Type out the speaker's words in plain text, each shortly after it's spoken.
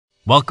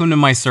Welcome to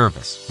my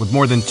service with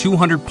more than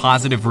 200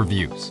 positive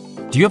reviews.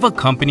 Do you have a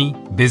company,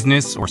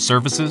 business, or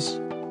services?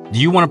 Do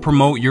you want to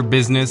promote your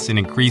business and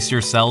increase your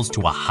sales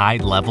to a high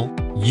level?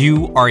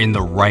 You are in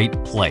the right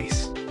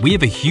place. We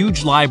have a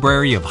huge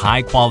library of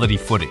high-quality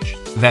footage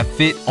that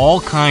fit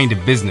all kinds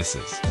of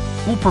businesses.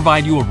 We'll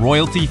provide you a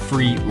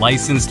royalty-free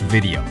licensed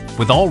video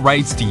with all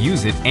rights to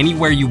use it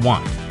anywhere you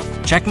want.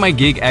 Check my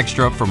gig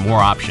extra for more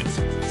options.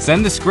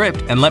 Send the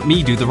script and let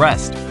me do the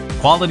rest.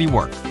 Quality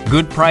work,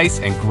 good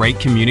price, and great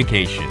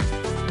communication.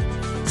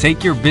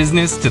 Take your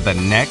business to the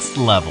next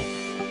level.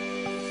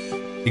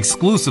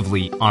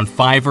 Exclusively on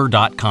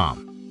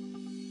Fiverr.com.